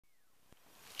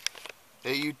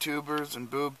Hey YouTubers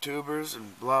and boob tubers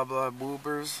and blah blah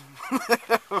boobers.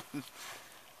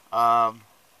 um,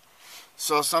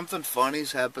 so something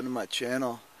funny's happened to my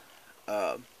channel.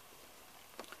 I'm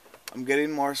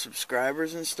getting more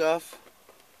subscribers and stuff,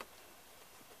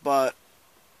 but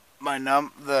my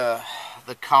the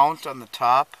count on the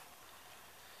top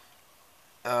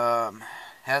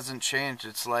hasn't changed.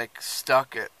 It's like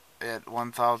stuck at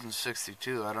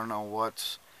 1062. I don't know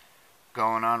what's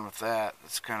going on with that.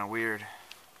 It's kind of weird.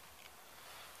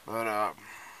 But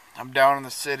I'm down in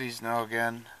the cities now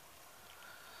again,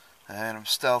 and I'm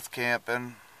stealth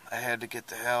camping. I had to get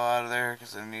the hell out of there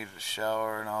because I needed a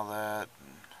shower and all that.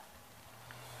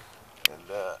 And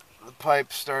the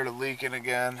pipe started leaking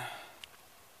again.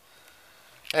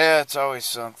 Yeah, it's always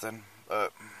something.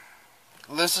 But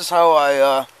this is how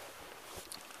I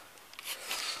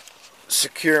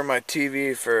secure my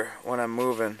TV for when I'm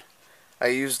moving. I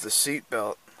use the seat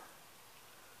belt.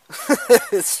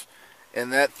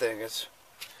 And that thing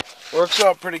works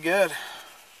out pretty good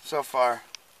so far.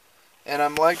 And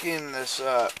I'm liking this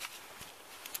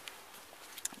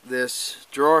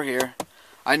drawer here.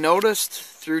 I noticed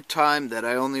through time that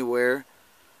I only wear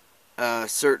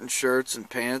certain shirts and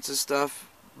pants and stuff,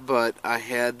 but I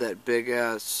had that big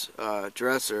ass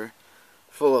dresser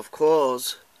full of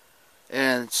clothes,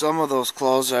 and some of those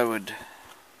clothes I would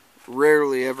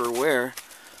rarely ever wear,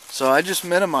 so I just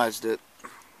minimized it.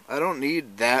 I don't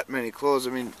need that many clothes.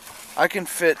 I mean, I can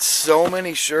fit so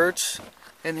many shirts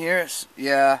in here.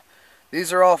 Yeah,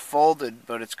 these are all folded,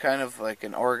 but it's kind of like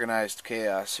an organized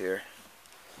chaos here.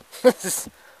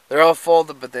 They're all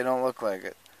folded, but they don't look like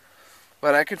it.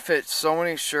 But I could fit so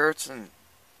many shirts and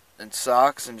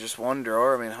socks in just one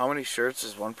drawer. I mean, how many shirts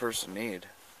does one person need?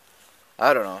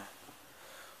 I don't know.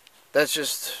 That's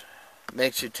just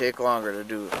makes you take longer to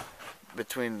do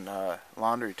between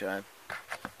laundry time.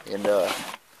 And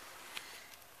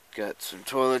got some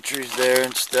toiletries there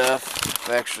and stuff.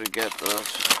 I've actually got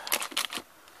those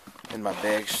in my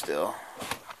bag still.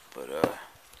 But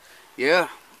yeah,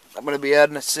 I'm gonna be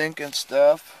adding a sink and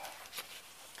stuff.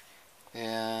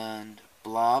 And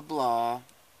blah blah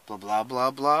blah blah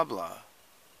blah blah blah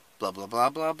blah blah blah blah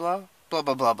blah blah blah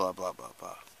blah blah blah blah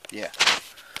blah. Yeah,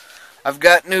 I've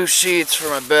got new sheets for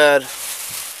my bed.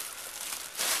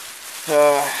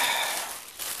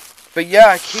 But yeah,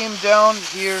 I came down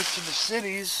here to the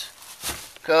cities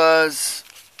because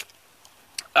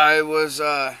I was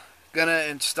gonna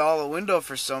install a window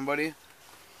for somebody.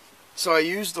 So I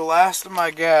used the last of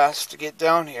my gas to get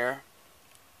down here.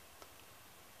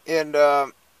 And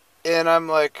I'm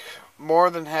like more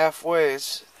than halfway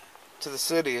to the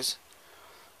cities,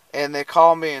 and they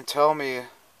call me and tell me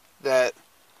that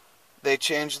they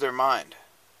changed their mind.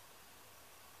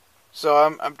 So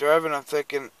I'm driving. I'm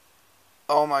thinking,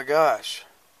 oh my gosh,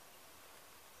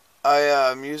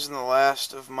 I'm using the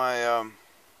last of my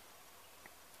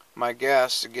my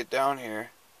gas to get down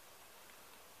here.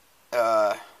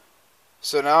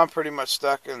 So now I'm pretty much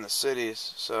stuck in the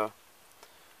cities. So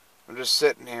I'm just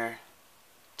sitting here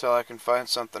till I can find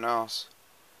something else.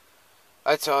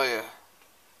 I tell you,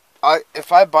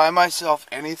 if I buy myself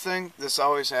anything, this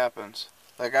always happens.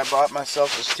 Like I bought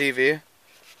myself this TV.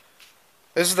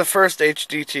 This is the first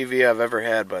HD TV I've ever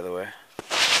had, by the way.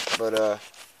 But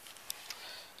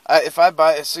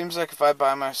it seems like if I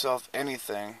buy myself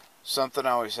anything, something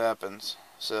always happens.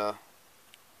 So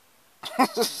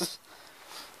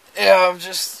yeah, I'm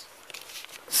just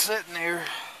sitting here,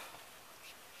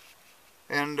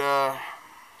 and I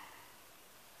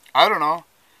don't know.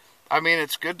 I mean,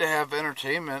 it's good to have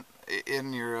entertainment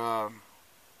in your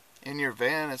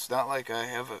van. It's not like I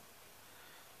have a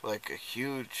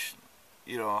huge,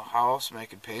 house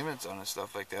making payments on and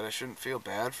stuff like that. I shouldn't feel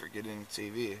bad for getting a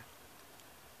TV.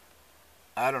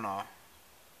 I don't know.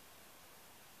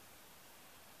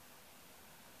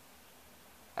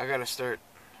 I gotta start.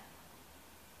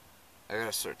 I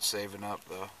gotta start saving up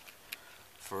though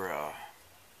for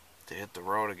to hit the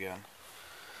road again.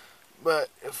 But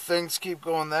if things keep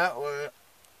going that way,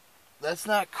 that's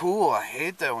not cool. I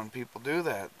hate that when people do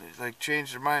that. They like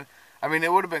change their mind. I mean,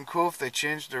 it would have been cool if they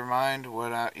changed their mind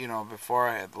when before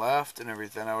I had left and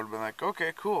everything. I would have been like,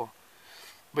 okay, cool.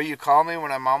 But you call me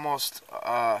when I'm almost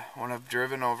when I've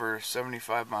driven over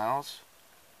 75 miles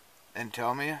and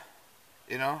tell me,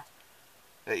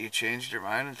 that you changed your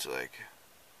mind. It's like,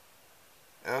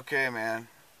 okay, man.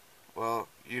 Well,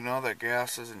 you know that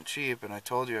gas isn't cheap, and I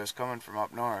told you I was coming from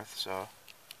up north, so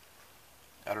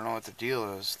I don't know what the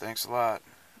deal is. Thanks a lot.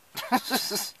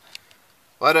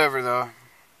 Whatever, though.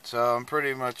 So I'm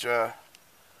pretty much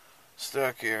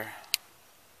stuck here.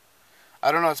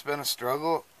 I don't know, it's been a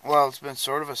struggle. well, it's been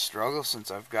sort of a struggle since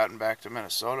I've gotten back to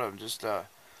Minnesota. I'm just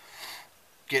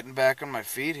getting back on my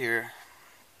feet here.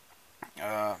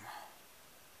 Yeah,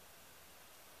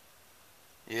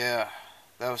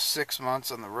 that was 6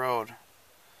 months on the road.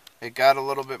 It got a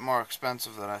little bit more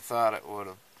expensive than I thought it would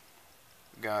have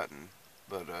gotten,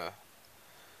 but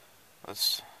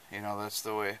that's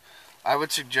the way. I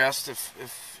would suggest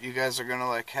if you guys are gonna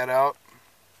like head out,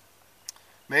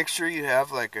 make sure you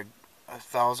have like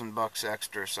 $1,000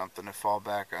 extra or something to fall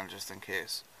back on just in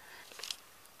case.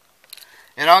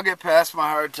 And I'll get past my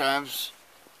hard times.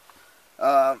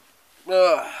 I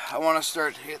want to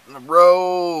start hitting the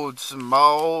road some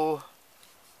more,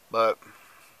 but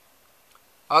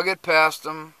I'll get past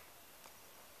them.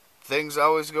 Things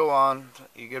always go on.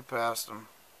 You get past them.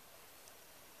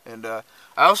 And I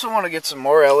also want to get some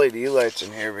more LED lights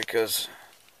in here because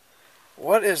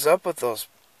what is up with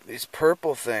these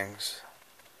purple things?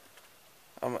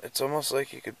 It's almost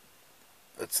like you could.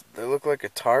 They look like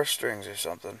guitar strings or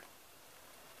something.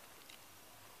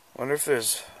 Wonder if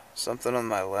there's something on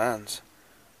my lens.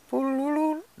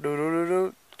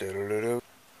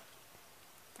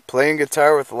 Playing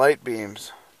guitar with light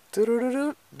beams.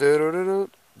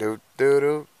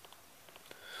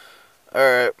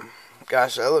 Alright.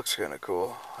 Gosh, that looks kind of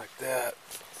cool. Like that.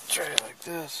 Try it like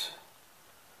this.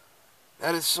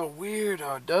 That is so weird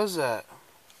how it does that.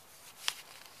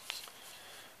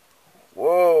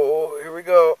 Whoa, here we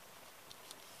go.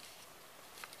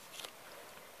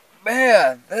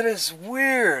 Man, that is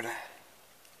weird.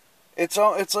 It's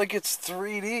like it's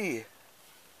 3D.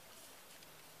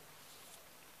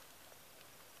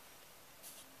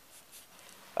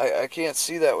 I can't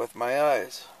see that with my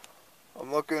eyes.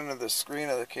 I'm looking into the screen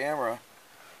of the camera.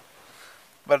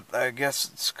 But I guess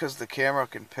it's because the camera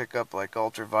can pick up like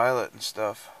ultraviolet and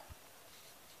stuff.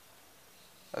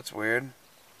 That's weird.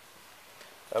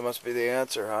 That must be the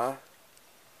answer, huh?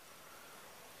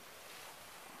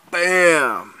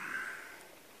 Bam!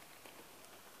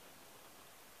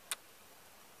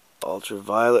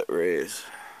 Ultraviolet rays.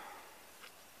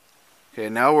 Okay,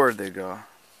 now where'd they go?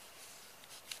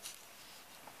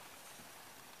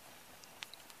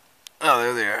 Oh,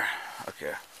 there they are.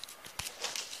 Okay.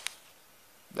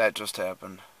 That just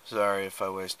happened. Sorry if I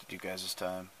wasted you guys'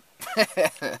 time.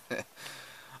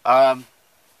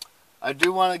 I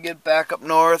do want to get back up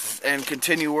north and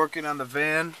continue working on the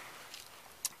van.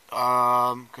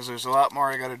 Because there's a lot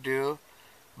more I got to do.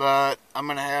 But I'm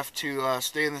going to have to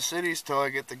stay in the cities till I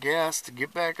get the gas to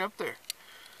get back up there.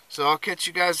 So I'll catch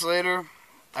you guys later.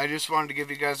 I just wanted to give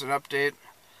you guys an update.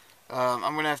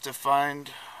 I'm going to have to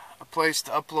find a place to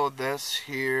upload this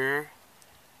here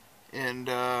and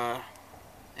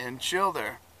chill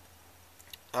there.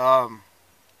 Yeah.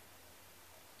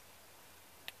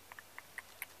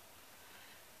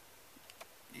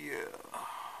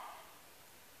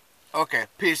 Okay,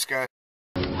 peace, guys.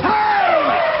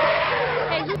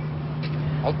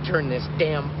 I'll turn this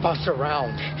damn bus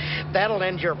around. That'll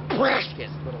end your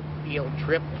precious little field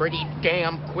trip pretty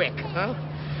damn quick, huh?